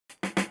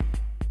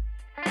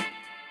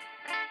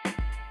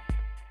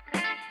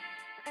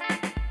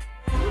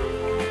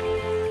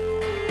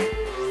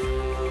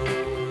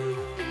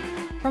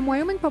From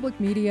Wyoming Public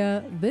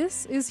Media,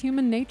 this is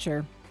Human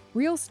Nature,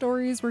 real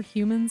stories where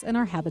humans and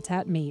our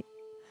habitat meet.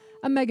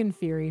 I'm Megan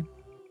Feary.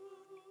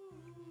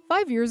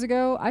 5 years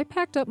ago, I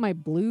packed up my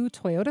blue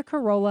Toyota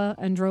Corolla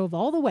and drove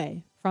all the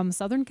way from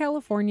Southern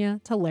California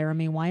to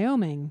Laramie,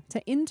 Wyoming,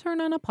 to intern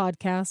on a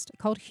podcast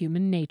called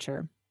Human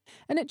Nature.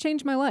 And it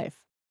changed my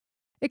life.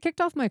 It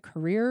kicked off my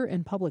career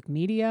in public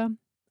media.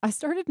 I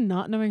started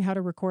not knowing how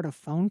to record a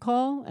phone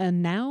call,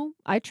 and now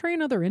I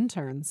train other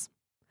interns.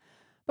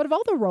 But of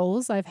all the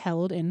roles I've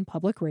held in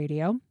public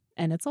radio,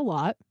 and it's a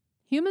lot,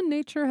 Human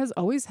Nature has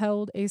always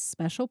held a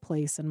special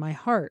place in my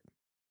heart.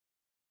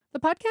 The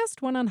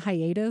podcast went on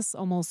hiatus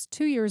almost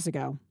 2 years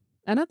ago,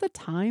 and at the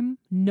time,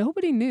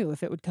 nobody knew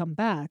if it would come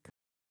back.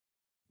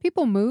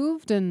 People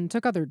moved and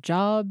took other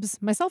jobs,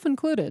 myself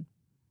included.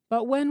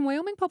 But when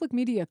Wyoming Public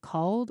Media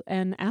called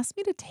and asked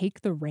me to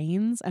take the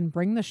reins and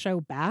bring the show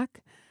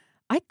back,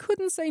 I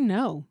couldn't say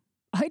no.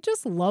 I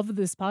just love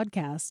this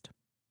podcast.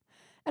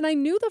 And I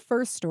knew the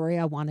first story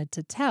I wanted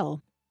to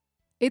tell.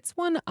 It's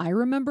one I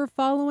remember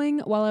following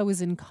while I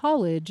was in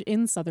college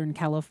in Southern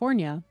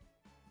California.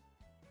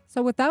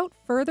 So without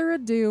further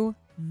ado,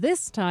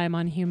 this time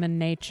on Human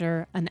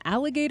Nature, an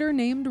alligator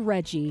named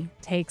Reggie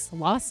takes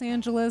Los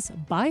Angeles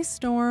by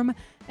storm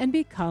and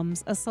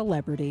becomes a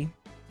celebrity.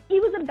 He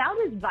was about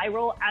as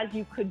viral as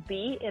you could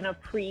be in a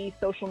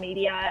pre-social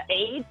media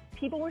age.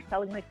 People were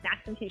selling like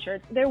snacks and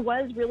t-shirts. There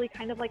was really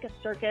kind of like a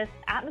circus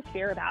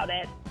atmosphere about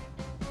it.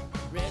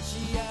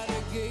 Reggie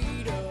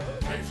Alligator,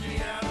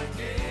 Reggie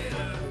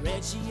Alligator,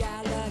 Reggie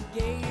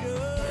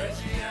Alligator,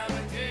 Reggie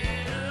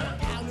Alligator,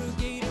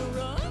 Alligator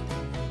run,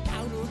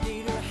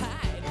 Alligator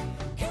hide.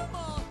 Come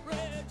on,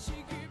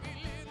 Reggie, give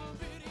me little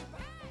bitty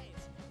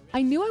bites.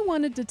 I knew I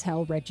wanted to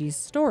tell Reggie's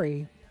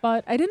story,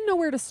 but I didn't know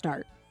where to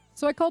start.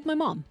 So I called my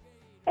mom.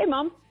 Hey,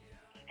 Mom.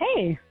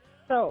 Hey,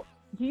 so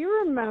do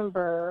you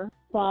remember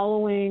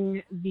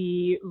following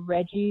the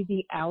Reggie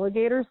the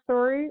alligator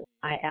story?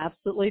 I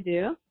absolutely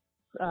do.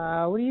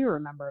 What do you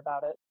remember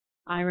about it?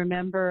 I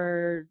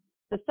remember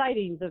the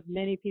sightings of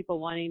many people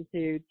wanting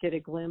to get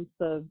a glimpse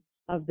of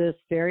this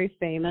very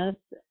famous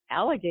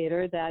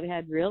alligator that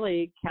had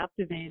really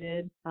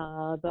captivated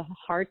the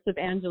hearts of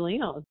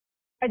Angelinos.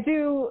 I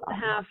do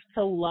have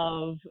to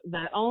love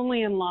that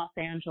only in Los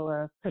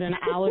Angeles could an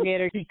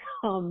alligator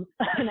become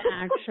an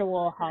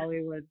actual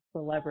Hollywood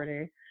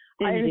celebrity.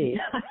 Indeed.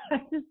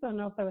 I just don't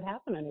know if that would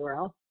happen anywhere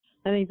else.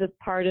 I think that's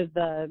part of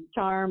the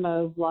charm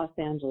of Los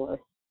Angeles.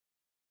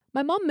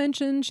 My mom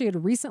mentioned she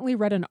had recently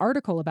read an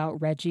article about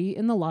Reggie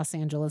in the Los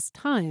Angeles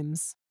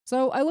Times.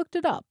 So I looked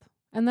it up,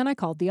 and then I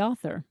called the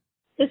author.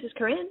 This is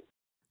Corinne.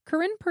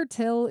 Corinne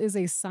Pertil is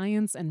a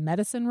science and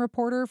medicine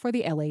reporter for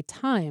the LA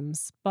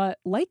Times, but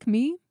like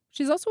me,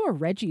 she's also a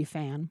Reggie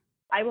fan.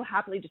 I will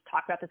happily just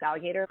talk about this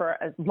alligator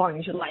for as long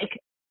as you like.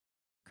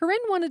 Corinne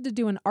wanted to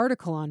do an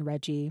article on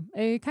Reggie,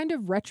 a kind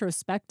of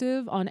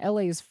retrospective on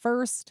LA's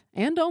first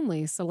and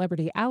only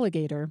celebrity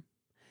alligator.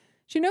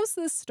 She knows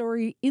this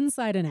story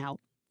inside and out,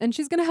 and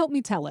she's going to help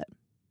me tell it.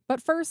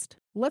 But first,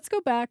 let's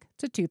go back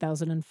to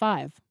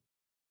 2005.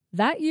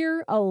 That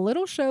year, a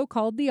little show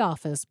called The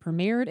Office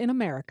premiered in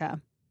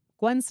America.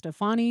 Gwen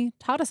Stefani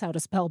taught us how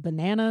to spell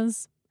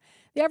bananas.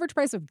 The average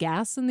price of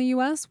gas in the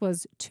U.S.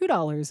 was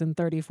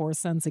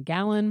 $2.34 a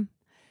gallon.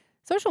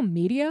 Social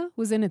media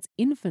was in its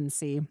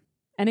infancy,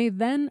 and a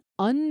then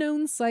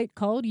unknown site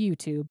called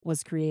YouTube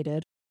was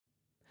created.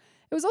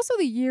 It was also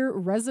the year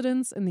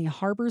residents in the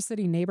Harbor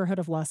City neighborhood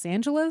of Los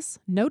Angeles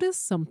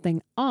noticed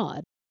something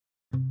odd.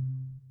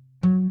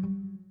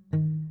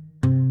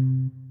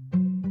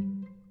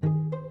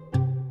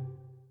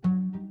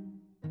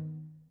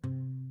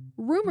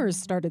 Rumors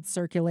started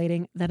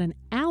circulating that an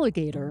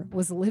alligator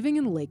was living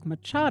in Lake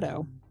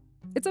Machado.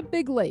 It's a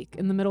big lake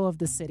in the middle of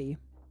the city.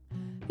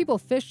 People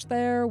fish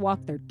there,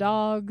 walk their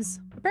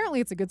dogs. Apparently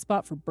it's a good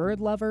spot for bird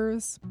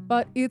lovers,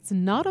 but it's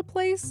not a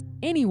place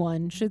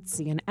anyone should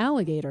see an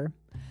alligator.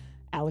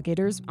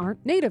 Alligators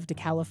aren't native to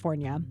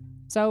California,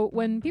 so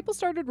when people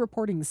started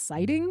reporting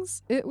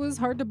sightings, it was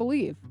hard to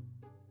believe.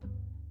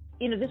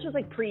 You know, this was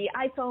like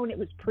pre-iPhone. It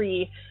was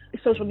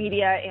pre-social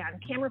media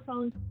and camera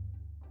phones.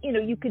 You know,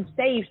 you could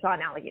say you saw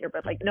an alligator,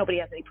 but like nobody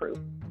has any proof.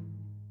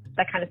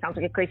 That kind of sounds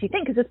like a crazy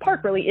thing because this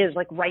park really is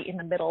like right in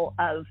the middle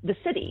of the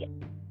city.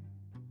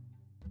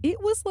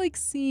 It was like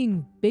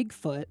seeing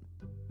Bigfoot.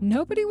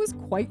 Nobody was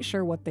quite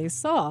sure what they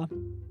saw.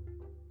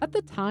 At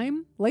the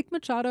time, Lake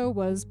Machado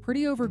was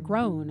pretty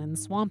overgrown and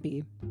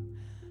swampy.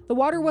 The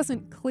water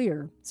wasn't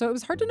clear, so it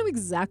was hard to know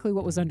exactly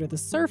what was under the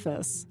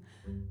surface.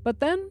 But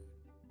then,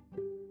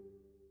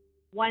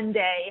 one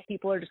day,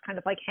 people are just kind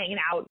of like hanging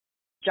out.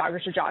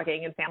 Joggers are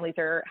jogging and families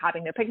are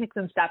having their picnics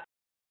and stuff.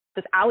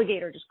 This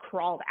alligator just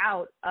crawled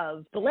out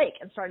of the lake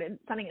and started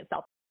sunning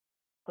itself.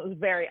 It was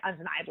very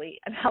undeniably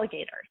an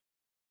alligator.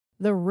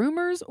 The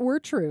rumors were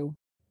true.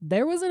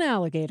 There was an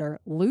alligator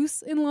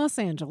loose in Los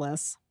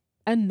Angeles.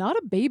 And not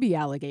a baby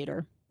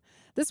alligator.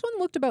 This one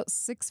looked about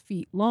 6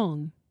 feet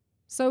long.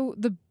 So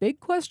the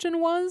big question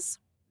was,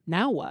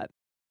 now what?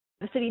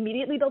 The city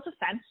immediately built a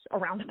fence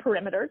around the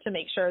perimeter to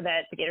make sure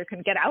that the gator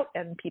couldn't get out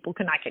and people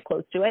could not get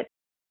close to it.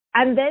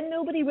 And then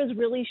nobody was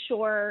really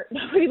sure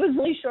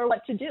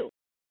what to do.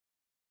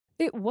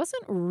 It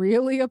wasn't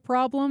really a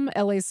problem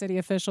LA city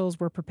officials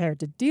were prepared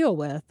to deal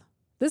with.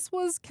 This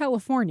was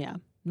California,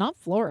 not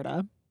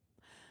Florida.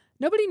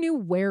 Nobody knew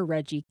where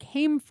Reggie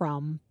came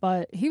from,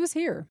 but he was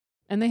here,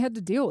 and they had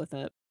to deal with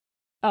it.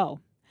 Oh,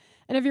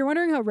 and if you're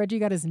wondering how Reggie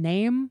got his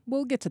name,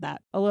 we'll get to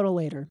that a little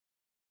later.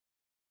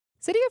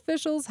 City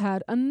officials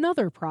had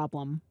another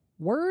problem.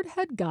 Word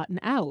had gotten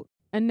out,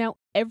 and now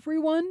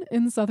everyone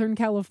in Southern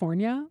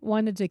California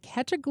wanted to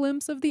catch a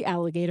glimpse of the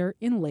alligator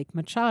in Lake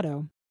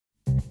Machado.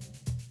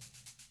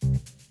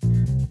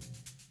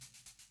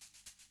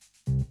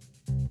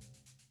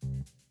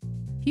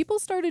 People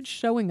started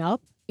showing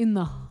up in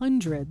the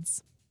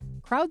hundreds.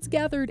 Crowds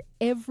gathered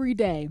every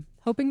day,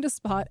 hoping to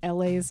spot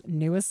LA's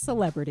newest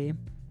celebrity.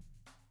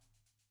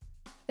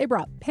 They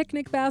brought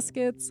picnic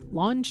baskets,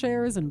 lawn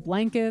chairs, and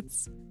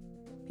blankets.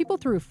 People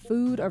threw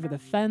food over the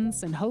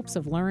fence in hopes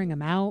of luring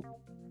him out.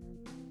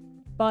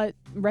 But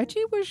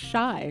Reggie was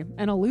shy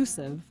and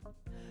elusive,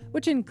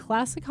 which in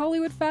classic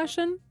Hollywood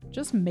fashion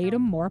just made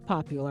him more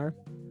popular.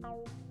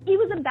 He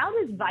was about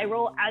as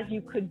viral as you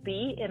could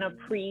be in a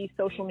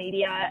pre-social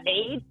media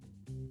age.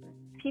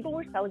 People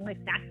were selling like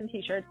snacks and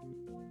t-shirts.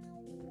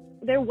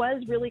 There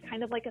was really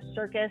kind of like a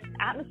circus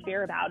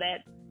atmosphere about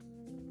it.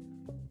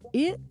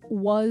 It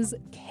was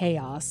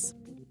chaos.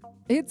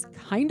 It's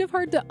kind of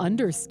hard to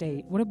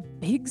understate what a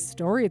big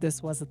story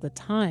this was at the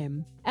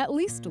time, at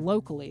least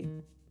locally.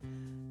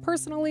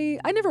 Personally,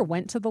 I never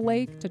went to the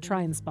lake to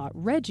try and spot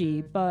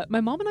Reggie, but my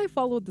mom and I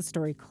followed the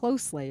story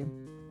closely.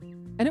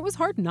 And it was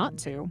hard not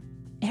to.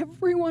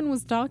 Everyone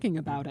was talking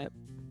about it.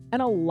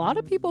 And a lot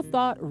of people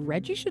thought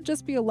Reggie should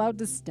just be allowed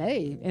to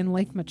stay in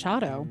Lake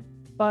Machado.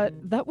 But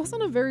that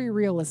wasn't a very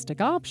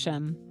realistic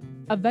option.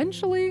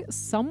 Eventually,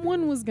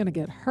 someone was going to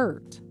get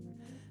hurt.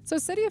 So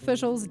city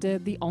officials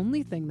did the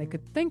only thing they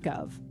could think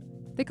of.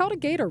 They called a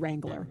gator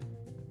wrangler.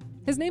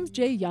 His name's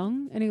Jay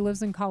Young, and he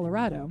lives in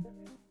Colorado.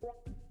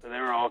 So they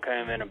were all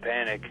kind of in a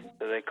panic.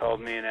 So they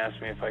called me and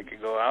asked me if I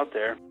could go out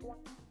there.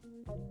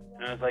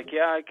 And I was like,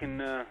 yeah, I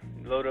can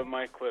load up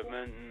my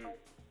equipment and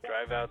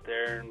drive out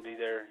there and be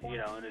there,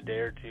 in a day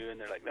or two. And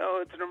they're like, no,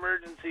 it's an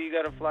emergency. You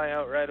got to fly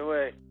out right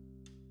away.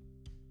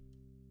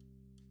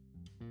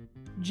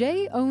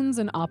 Jay owns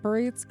and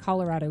operates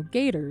Colorado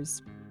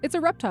Gators. It's a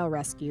reptile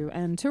rescue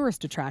and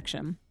tourist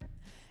attraction.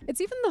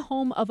 It's even the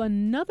home of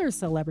another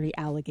celebrity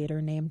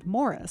alligator named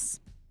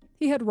Morris.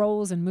 He had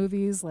roles in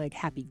movies like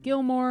Happy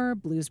Gilmore,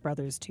 Blues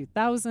Brothers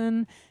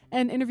 2000,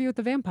 and Interview with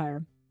the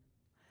Vampire.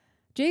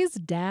 Jay's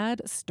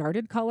dad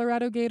started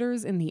Colorado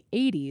Gators in the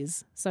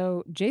 80s,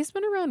 so Jay's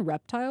been around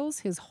reptiles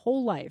his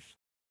whole life.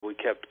 We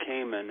kept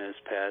caiman as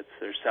pets.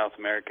 They're South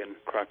American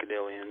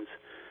crocodilians.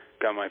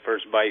 Got my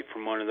first bite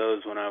from one of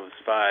those when I was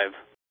 5.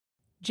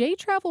 Jay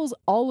travels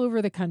all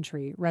over the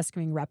country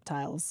rescuing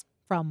reptiles,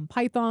 from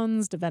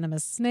pythons to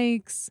venomous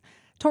snakes,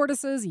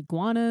 tortoises,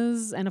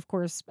 iguanas, and of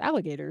course,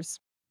 alligators.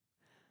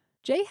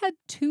 Jay had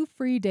 2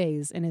 free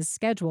days in his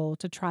schedule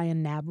to try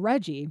and nab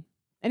Reggie,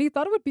 and he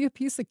thought it would be a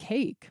piece of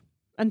cake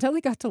until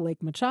he got to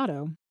Lake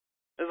Machado.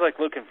 It was like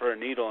looking for a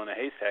needle in a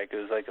haystack. It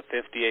was like a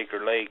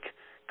 50-acre lake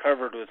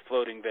covered with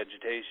floating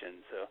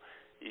vegetation, so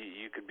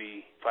you could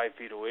be 5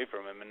 feet away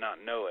from him and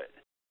not know it.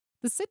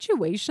 The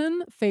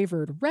situation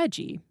favored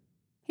Reggie.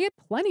 He had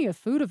plenty of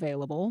food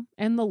available,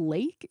 and the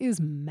lake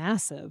is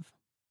massive.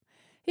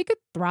 He could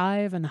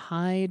thrive and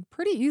hide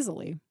pretty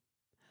easily.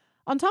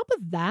 On top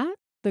of that,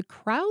 the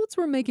crowds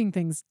were making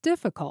things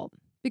difficult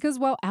because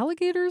while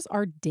alligators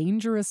are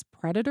dangerous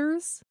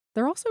predators,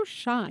 they're also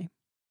shy.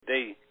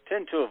 They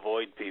tend to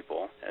avoid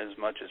people as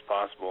much as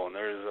possible, and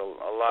there's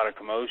a lot of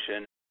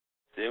commotion.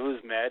 It was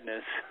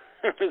madness.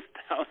 There was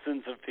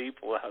thousands of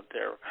people out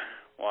there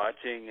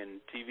watching, and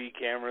TV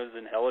cameras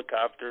and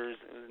helicopters.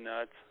 It was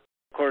nuts.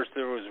 Of course,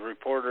 there was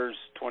reporters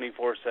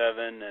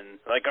 24/7, and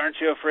like, aren't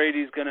you afraid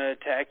he's going to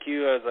attack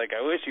you? I was like,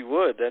 I wish he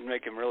would. That'd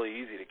make him really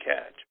easy to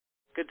catch.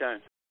 Good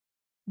times.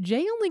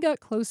 Jay only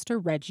got close to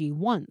Reggie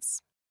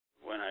once.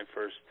 When I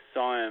first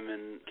saw him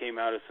and came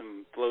out of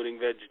some floating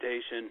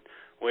vegetation,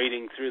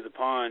 wading through the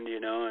pond,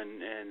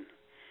 and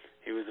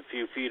he was a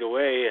few feet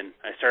away, and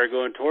I started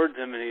going towards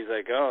him, and he's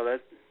like, oh,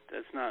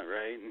 that's not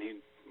right, and he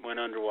went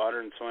underwater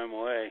and swam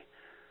away,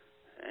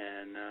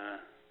 and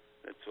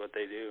that's what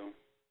they do.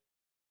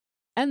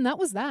 And that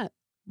was that.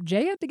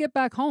 Jay had to get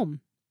back home.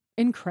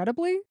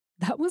 Incredibly,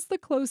 that was the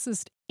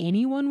closest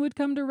anyone would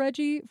come to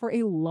Reggie for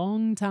a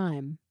long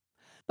time.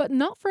 But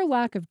not for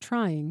lack of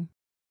trying.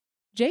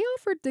 Jay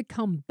offered to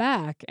come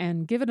back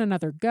and give it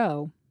another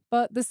go,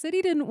 but the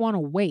city didn't want to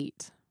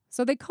wait.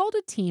 So they called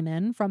a team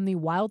in from the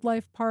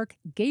wildlife park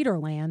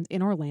Gatorland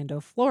in Orlando,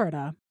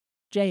 Florida.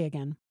 Jay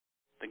again.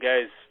 The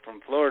guys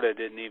from Florida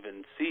didn't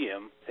even see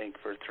him, I think,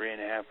 for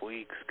 3.5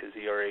 weeks because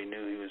he already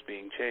knew he was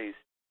being chased.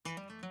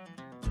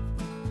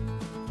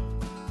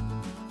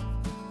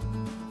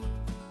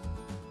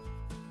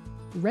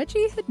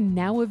 Reggie had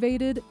now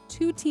evaded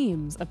 2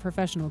 teams of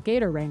professional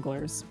gator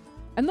wranglers,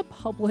 and the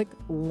public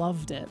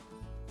loved it.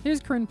 Here's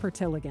Corinne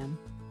Pertil again.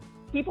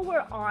 People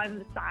were on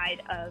the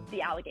side of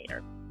the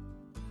alligator.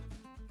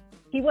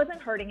 He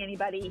wasn't hurting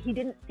anybody. He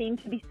didn't seem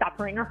to be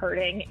suffering or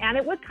hurting. And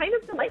it was kind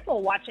of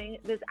delightful watching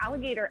this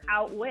alligator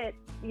outwit,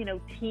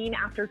 team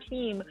after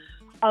team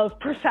of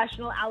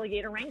professional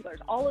alligator wranglers,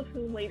 all of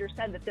whom later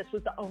said that this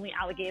was the only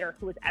alligator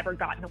who has ever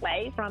gotten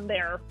away from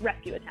their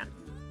rescue attempts.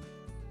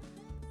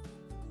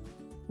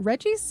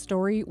 Reggie's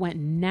story went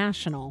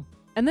national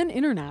and then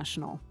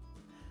international.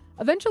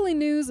 Eventually,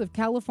 news of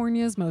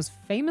California's most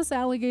famous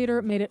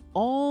alligator made it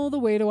all the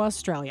way to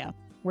Australia,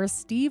 where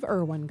Steve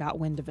Irwin got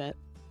wind of it.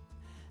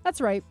 That's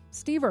right,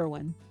 Steve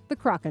Irwin, the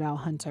crocodile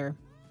hunter.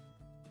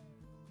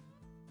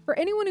 For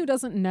anyone who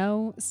doesn't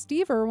know,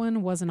 Steve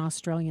Irwin was an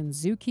Australian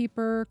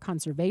zookeeper,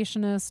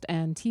 conservationist,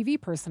 and TV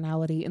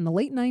personality in the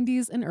late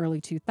 90s and early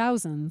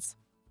 2000s.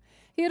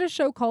 He had a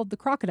show called The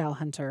Crocodile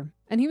Hunter,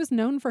 and he was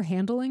known for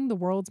handling the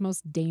world's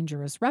most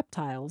dangerous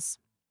reptiles.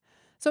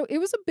 So it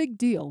was a big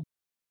deal.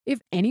 If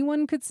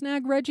anyone could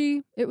snag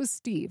Reggie, it was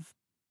Steve.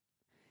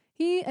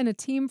 He and a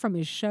team from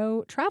his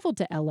show traveled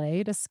to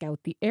LA to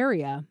scout the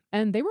area,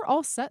 and they were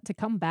all set to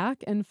come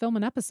back and film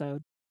an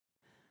episode.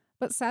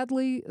 But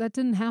sadly, that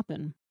didn't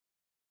happen.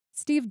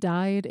 Steve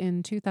died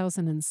in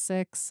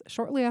 2006,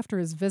 shortly after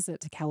his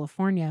visit to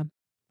California.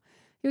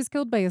 He was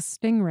killed by a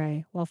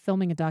stingray while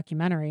filming a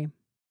documentary.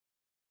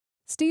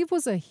 Steve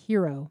was a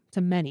hero to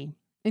many,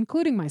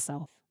 including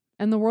myself,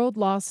 and the world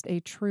lost a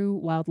true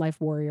wildlife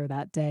warrior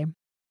that day.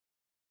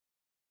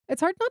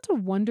 It's hard not to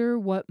wonder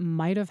what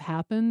might have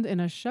happened in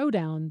a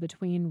showdown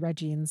between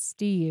Reggie and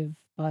Steve,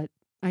 but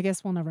I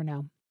guess we'll never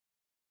know.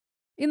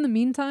 In the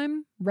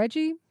meantime,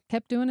 Reggie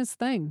kept doing his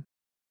thing.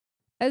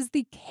 As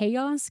the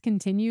chaos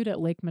continued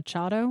at Lake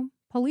Machado,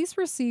 police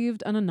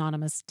received an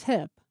anonymous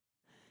tip.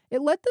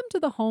 It led them to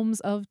the homes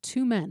of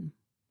two men,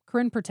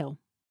 Corinne Pertil.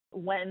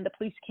 When the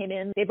police came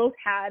in, they both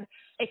had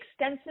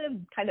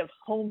extensive kind of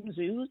home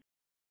zoos.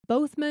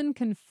 Both men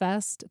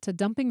confessed to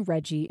dumping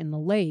Reggie in the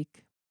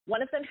lake.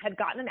 One of them had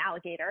gotten an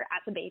alligator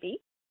as a baby.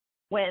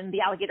 When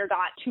the alligator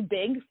got too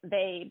big,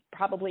 they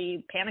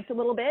probably panicked a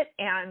little bit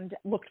and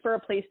looked for a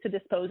place to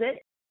dispose it.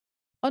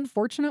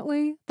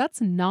 Unfortunately,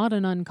 that's not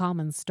an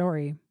uncommon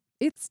story.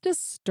 It's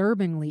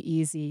disturbingly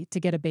easy to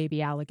get a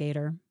baby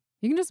alligator.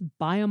 You can just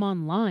buy them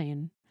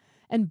online.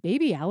 And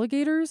baby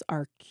alligators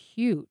are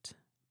cute,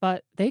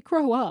 but they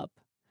grow up.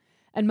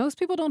 And most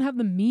people don't have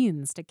the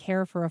means to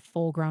care for a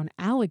full-grown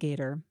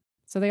alligator,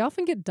 so they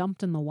often get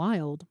dumped in the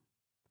wild.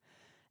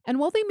 And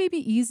while they may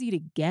be easy to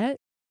get,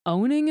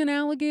 owning an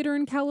alligator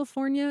in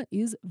California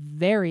is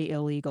very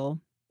illegal,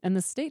 and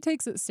the state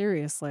takes it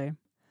seriously.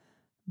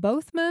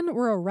 Both men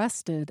were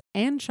arrested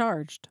and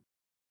charged.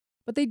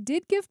 But they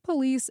did give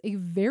police a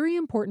very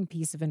important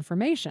piece of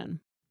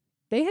information.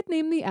 They had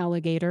named the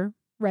alligator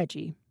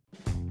Reggie.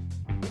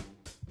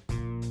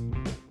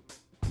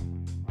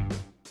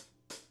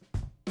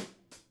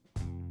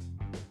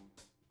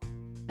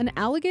 An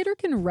alligator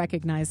can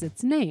recognize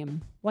its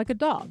name, like a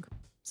dog,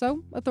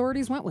 so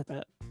authorities went with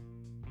it.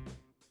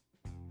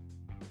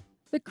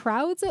 The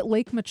crowds at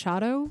Lake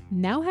Machado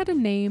now had a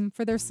name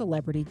for their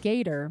celebrity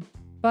gator,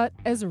 but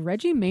as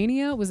Reggie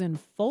Mania was in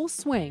full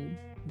swing,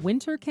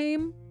 winter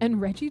came and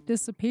Reggie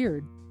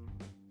disappeared.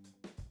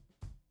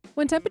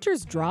 When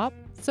temperatures drop,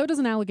 so does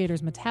an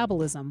alligator's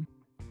metabolism.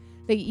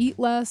 They eat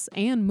less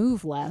and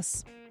move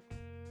less.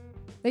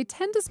 They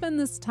tend to spend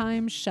this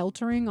time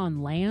sheltering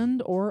on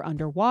land or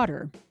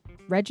underwater.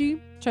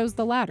 Reggie chose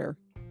the latter.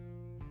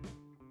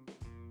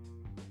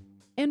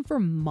 And for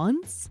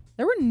months,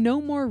 there were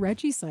no more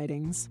Reggie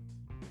sightings.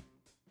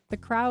 The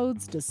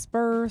crowds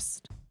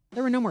dispersed.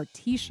 There were no more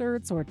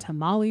t-shirts or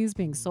tamales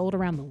being sold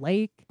around the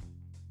lake.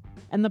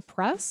 And the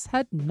press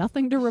had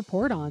nothing to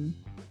report on.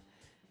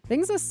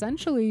 Things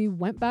essentially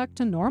went back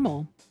to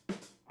normal.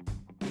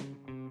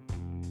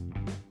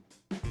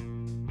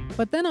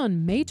 But then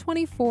on May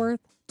 24th,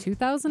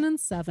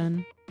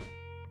 2007,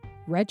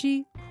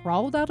 Reggie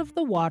crawled out of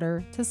the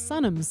water to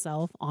sun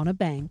himself on a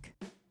bank.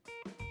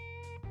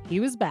 He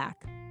was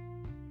back.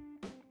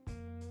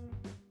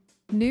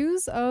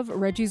 News of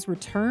Reggie's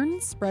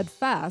return spread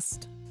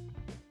fast.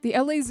 The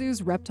LA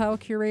Zoo's reptile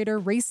curator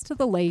raced to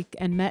the lake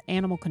and met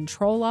animal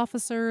control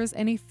officers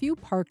and a few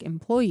park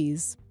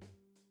employees.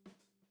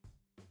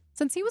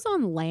 Since he was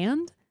on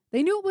land,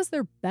 they knew it was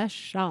their best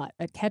shot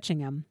at catching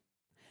him.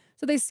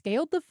 So they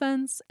scaled the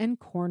fence and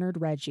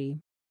cornered Reggie.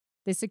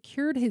 They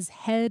secured his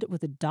head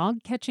with a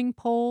dog-catching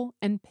pole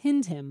and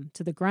pinned him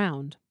to the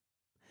ground.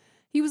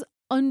 He was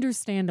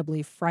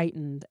understandably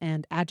frightened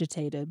and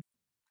agitated.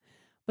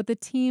 But the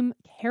team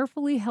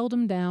carefully held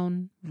him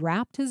down,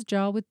 wrapped his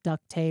jaw with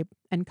duct tape,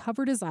 and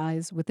covered his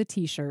eyes with a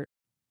t-shirt.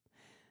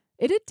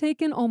 It had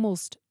taken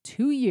almost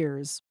 2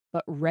 years,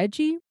 but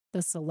Reggie,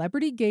 the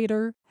celebrity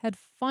gator, had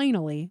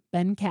finally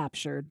been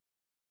captured.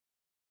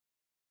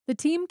 The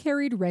team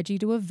carried Reggie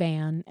to a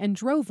van and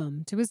drove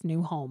him to his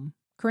new home,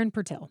 Corinne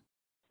Pertil.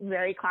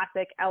 Very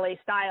classic LA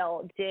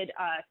style, did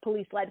a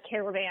police-led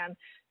caravan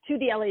to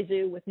the LA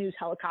Zoo with news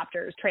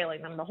helicopters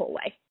trailing them the whole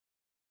way.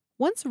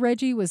 Once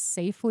Reggie was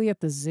safely at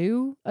the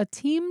zoo, a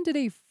team did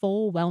a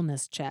full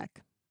wellness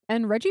check,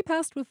 and Reggie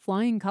passed with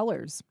flying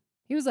colors.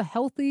 He was a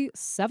healthy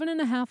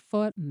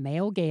 7.5-foot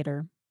male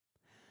gator.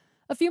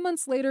 A few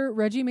months later,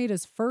 Reggie made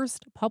his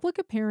first public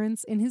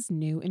appearance in his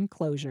new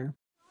enclosure.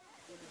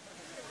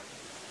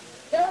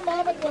 There were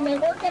moments when they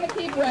weren't going to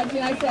keep Reggie,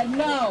 and I said,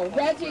 no,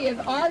 Reggie is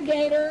our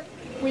gator.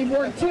 We've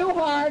worked too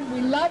hard.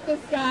 We love this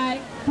guy.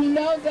 He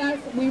knows us.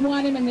 We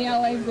want him in the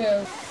LA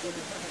Zoo.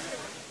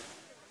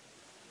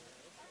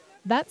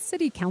 That's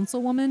City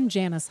Councilwoman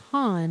Janice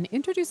Hahn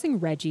introducing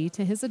Reggie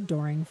to his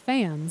adoring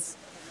fans.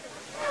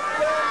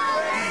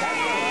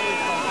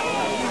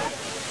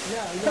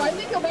 So I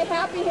think he'll be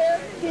happy here.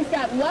 He's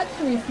got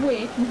luxury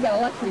suite. He's got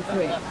a luxury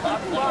suite.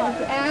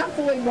 It's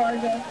absolutely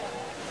gorgeous.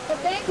 But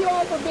thank you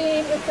all for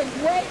being. It's a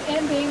great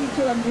ending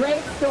to a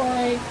great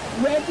story.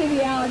 Reggie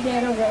the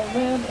alligator will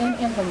live in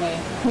infamy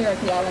here at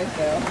the LA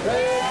Zoo.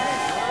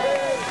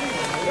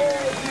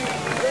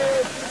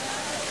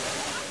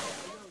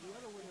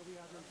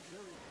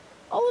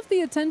 All of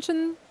the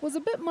attention was a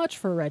bit much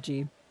for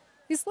Reggie.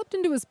 He slipped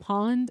into his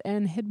pond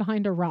and hid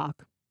behind a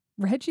rock.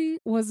 Reggie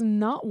was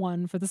not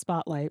one for the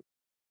spotlight.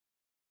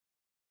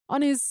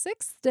 On his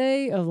 6th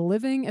day of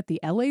living at the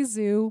LA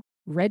Zoo,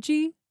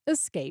 Reggie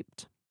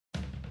escaped.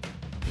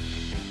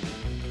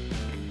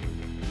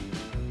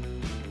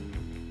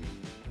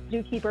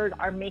 Zookeepers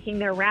are making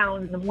their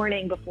rounds in the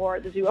morning before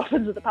the zoo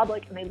opens to the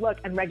public, and they look,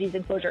 and Reggie's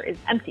enclosure is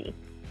empty.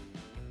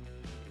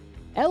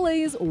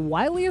 LA's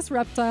wiliest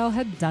reptile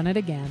had done it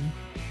again.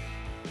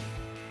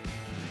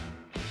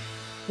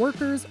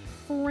 Workers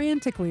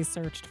frantically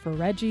searched for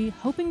Reggie,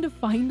 hoping to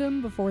find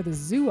him before the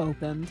zoo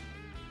opened.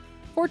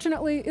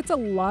 Fortunately, it's a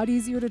lot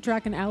easier to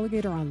track an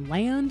alligator on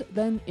land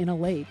than in a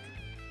lake.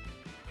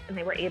 And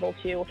they were able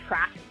to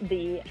track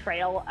the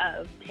trail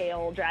of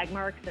tail drag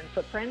marks and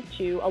footprints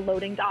to a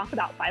loading dock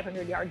about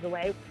 500 yards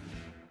away.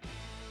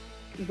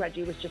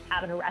 Reggie was just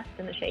having a rest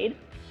in the shade.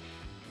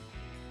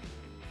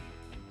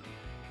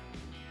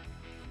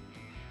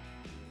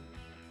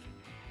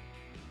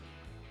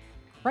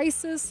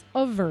 Crisis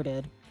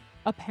averted.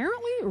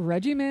 Apparently,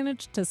 Reggie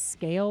managed to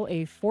scale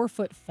a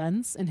 4-foot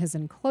fence in his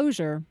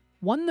enclosure,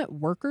 one that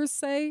workers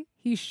say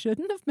he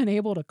shouldn't have been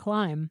able to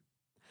climb.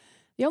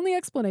 The only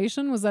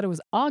explanation was that it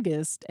was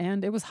August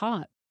and it was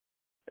hot.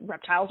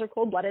 Reptiles are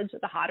cold-blooded, so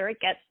the hotter it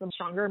gets, the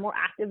stronger and more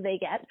active they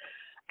get.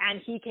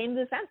 And he came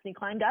to the fence and he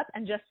climbed up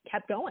and just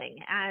kept going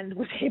and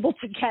was able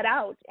to get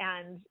out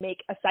and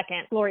make a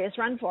second glorious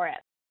run for it.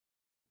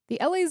 The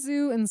LA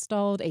Zoo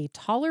installed a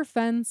taller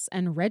fence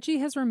and Reggie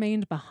has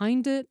remained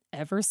behind it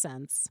ever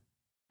since.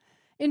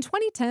 In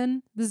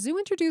 2010, the zoo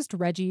introduced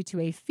Reggie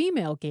to a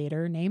female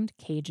gator named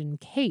Cajun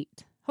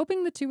Kate,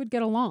 hoping the two would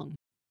get along.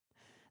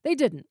 They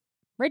didn't.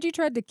 Reggie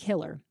tried to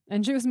kill her,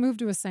 and she was moved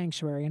to a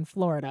sanctuary in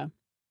Florida.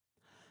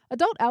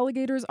 Adult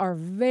alligators are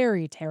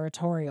very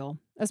territorial,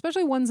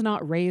 especially ones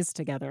not raised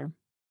together.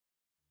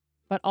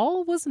 But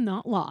all was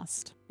not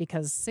lost,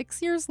 because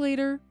 6 years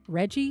later,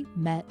 Reggie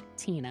met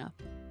Tina.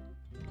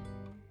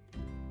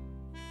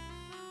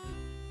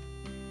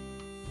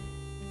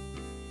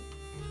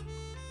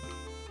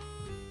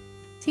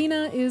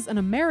 Tina is an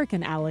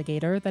American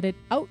alligator that had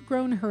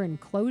outgrown her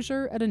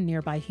enclosure at a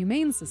nearby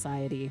humane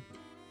society.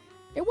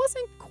 It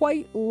wasn't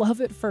quite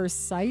love at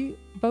first sight.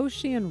 Both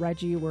she and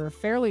Reggie were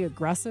fairly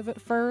aggressive at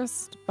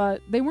first,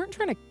 but they weren't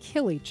trying to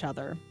kill each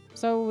other,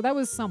 so that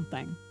was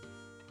something.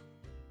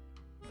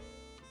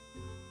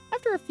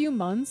 After a few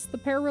months, the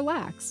pair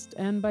relaxed,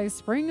 and by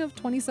spring of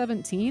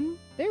 2017,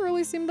 they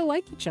really seemed to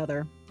like each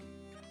other.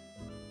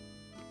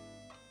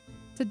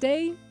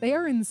 Today, they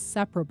are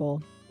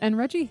inseparable, and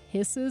Reggie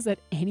hisses at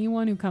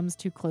anyone who comes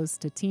too close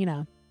to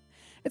Tina.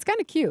 It's kind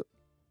of cute,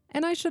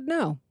 and I should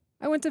know.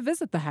 I went to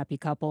visit the happy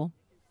couple.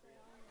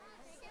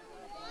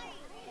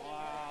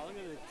 Wow, look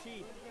at the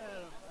teeth.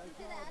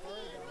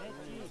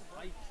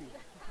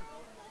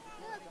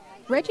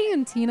 Reggie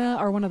and Tina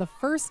are one of the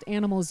first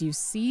animals you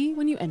see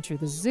when you enter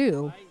the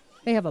zoo.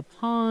 They have a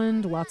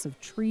pond, lots of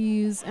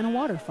trees, and a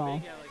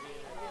waterfall.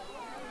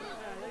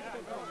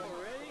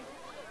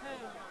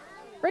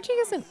 Reggie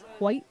isn't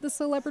quite the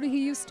celebrity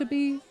he used to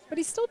be, but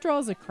he still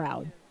draws a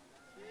crowd.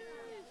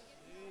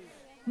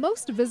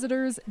 Most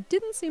visitors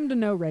didn't seem to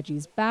know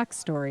Reggie's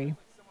backstory.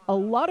 A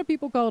lot of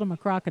people called him a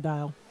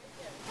crocodile.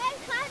 Hey,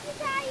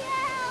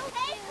 crocodile!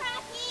 Hey,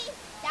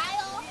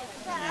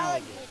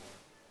 crocodile!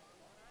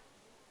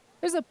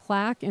 There's a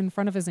plaque in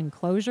front of his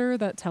enclosure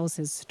that tells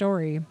his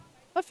story.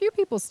 A few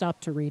people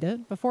stopped to read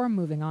it before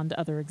moving on to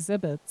other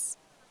exhibits.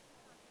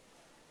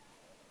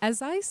 As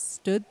I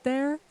stood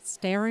there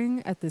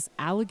staring at this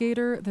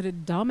alligator that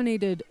had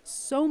dominated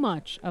so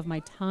much of my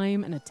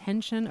time and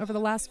attention over the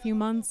last few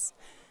months,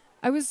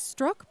 I was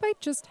struck by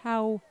just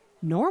how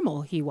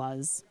normal he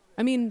was.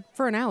 I mean,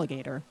 for an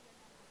alligator.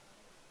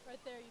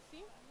 Right there, you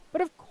see? But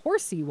of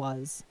course he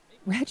was.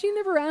 Reggie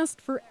never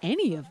asked for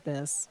any of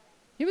this.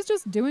 He was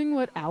just doing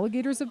what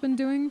alligators have been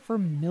doing for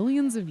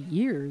millions of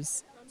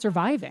years,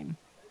 surviving.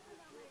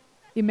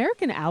 The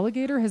American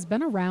alligator has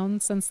been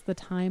around since the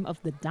time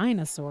of the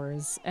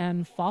dinosaurs,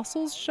 and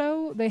fossils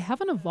show they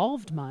haven't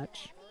evolved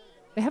much.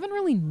 They haven't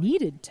really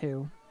needed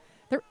to.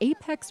 They're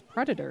apex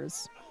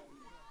predators.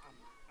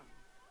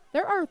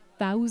 There are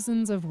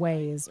thousands of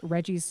ways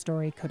Reggie's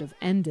story could have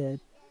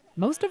ended,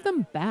 most of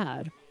them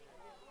bad.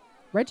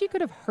 Reggie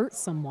could have hurt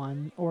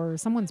someone or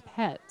someone's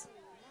pet.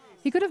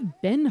 He could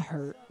have been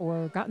hurt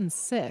or gotten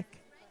sick.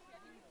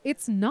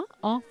 It's not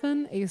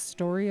often a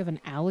story of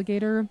an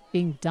alligator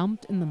being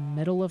dumped in the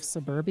middle of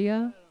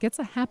suburbia gets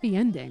a happy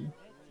ending.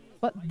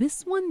 But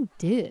this one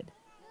did.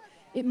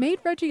 It made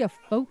Reggie a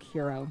folk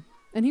hero,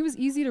 and he was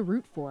easy to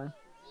root for.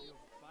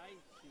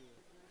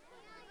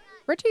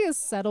 Reggie has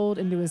settled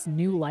into his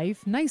new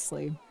life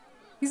nicely.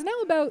 He's now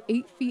about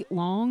 8 feet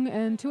long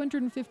and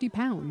 250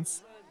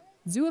 pounds.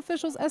 Zoo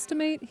officials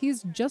estimate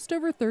he's just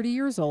over 30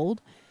 years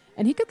old,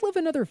 and he could live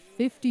another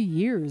 50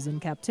 years in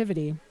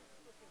captivity.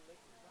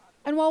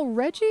 And while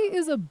Reggie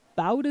is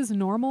about as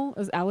normal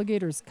as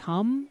alligators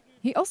come,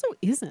 he also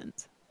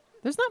isn't.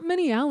 There's not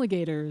many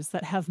alligators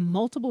that have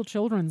multiple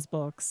children's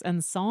books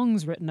and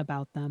songs written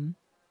about them.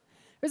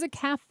 There's a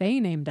cafe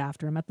named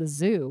after him at the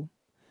zoo.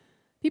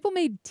 People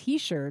made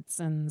t-shirts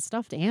and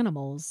stuffed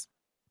animals.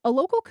 A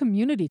local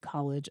community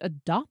college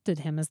adopted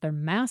him as their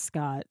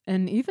mascot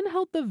and even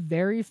held the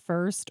very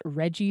first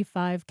Reggie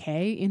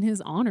 5K in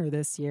his honor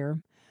this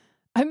year.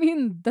 I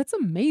mean, that's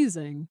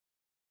amazing.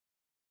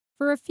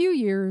 For a few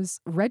years,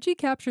 Reggie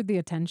captured the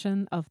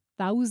attention of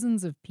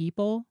thousands of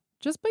people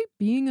just by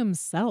being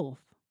himself.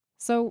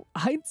 So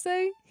I'd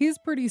say he's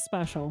pretty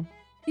special,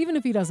 even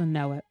if he doesn't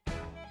know it.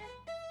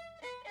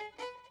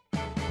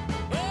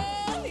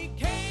 Well, he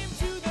came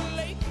to the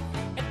lake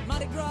at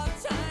Mardi Gras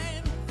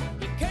time.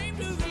 He came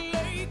to the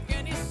lake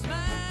and he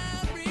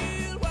smiled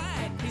real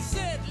wide. He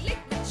said, Lake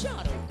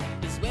Machado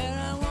is where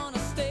I want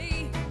to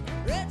stay.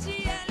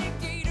 Reggie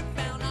Alligator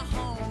found a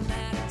home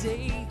that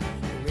day.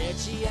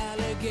 Reggie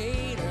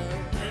Alligator,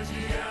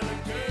 Reggie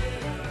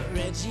Alligator,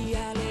 Reggie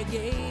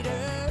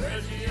Alligator,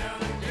 Reggie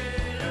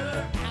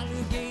Alligator,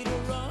 alligator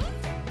run,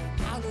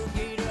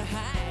 alligator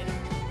hide.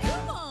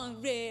 Come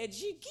on,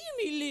 Reggie, give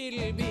me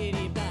little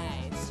bitty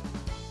bites.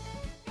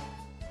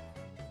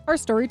 Our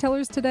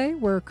storytellers today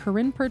were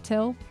Corinne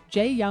Pertil,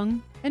 Jay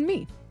Young, and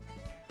me.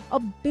 A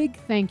big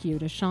thank you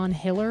to Sean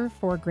Hiller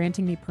for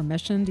granting me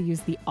permission to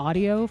use the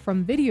audio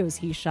from videos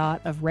he shot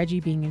of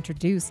Reggie being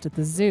introduced at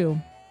the zoo.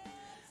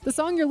 The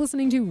song you're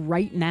listening to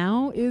right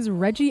now is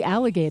Reggie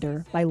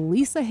Alligator by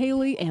Lisa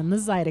Haley and the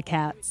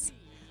Zydecoats.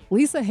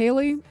 Lisa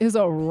Haley is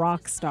a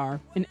rock star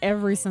in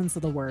every sense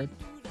of the word.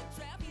 Through the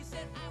trap, he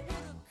said I would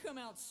have come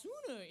out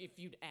sooner if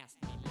you'd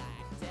asked me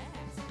like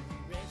that.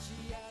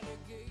 Reggie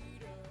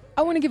Alligator.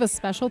 I want to give a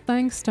special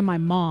thanks to my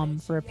mom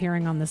for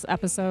appearing on this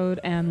episode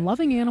and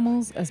loving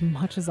animals as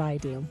much as I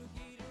do.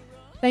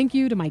 Thank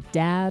you to my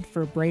dad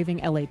for braving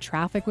LA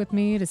traffic with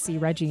me to see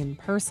Reggie in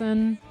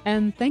person.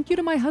 And thank you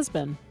to my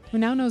husband, who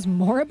now knows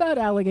more about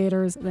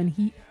alligators than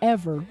he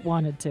ever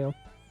wanted to.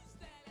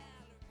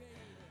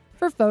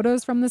 For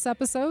photos from this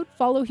episode,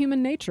 follow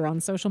Human Nature on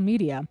social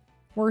media.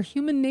 We're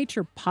Human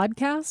Nature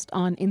Podcast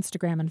on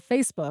Instagram and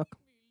Facebook.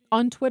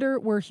 On Twitter,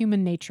 we're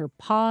Human Nature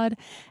Pod,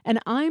 and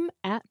I'm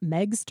at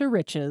Megs to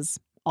Riches.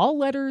 All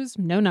letters,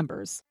 no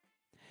numbers.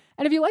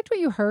 And if you liked what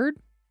you heard,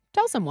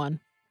 tell someone.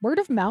 Word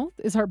of mouth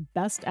is our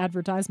best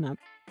advertisement.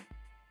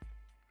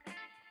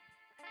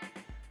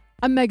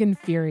 I'm Megan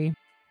Fury.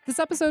 This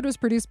episode was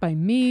produced by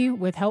me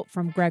with help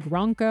from Greg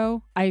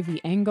Ronco, Ivy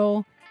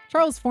Engel,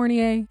 Charles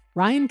Fournier,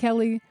 Ryan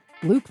Kelly,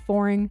 Luke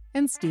Foring,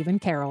 and Stephen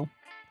Carroll.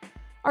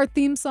 Our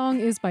theme song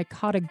is by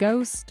Caught a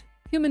Ghost.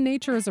 Human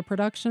Nature is a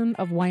production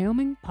of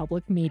Wyoming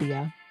Public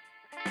Media.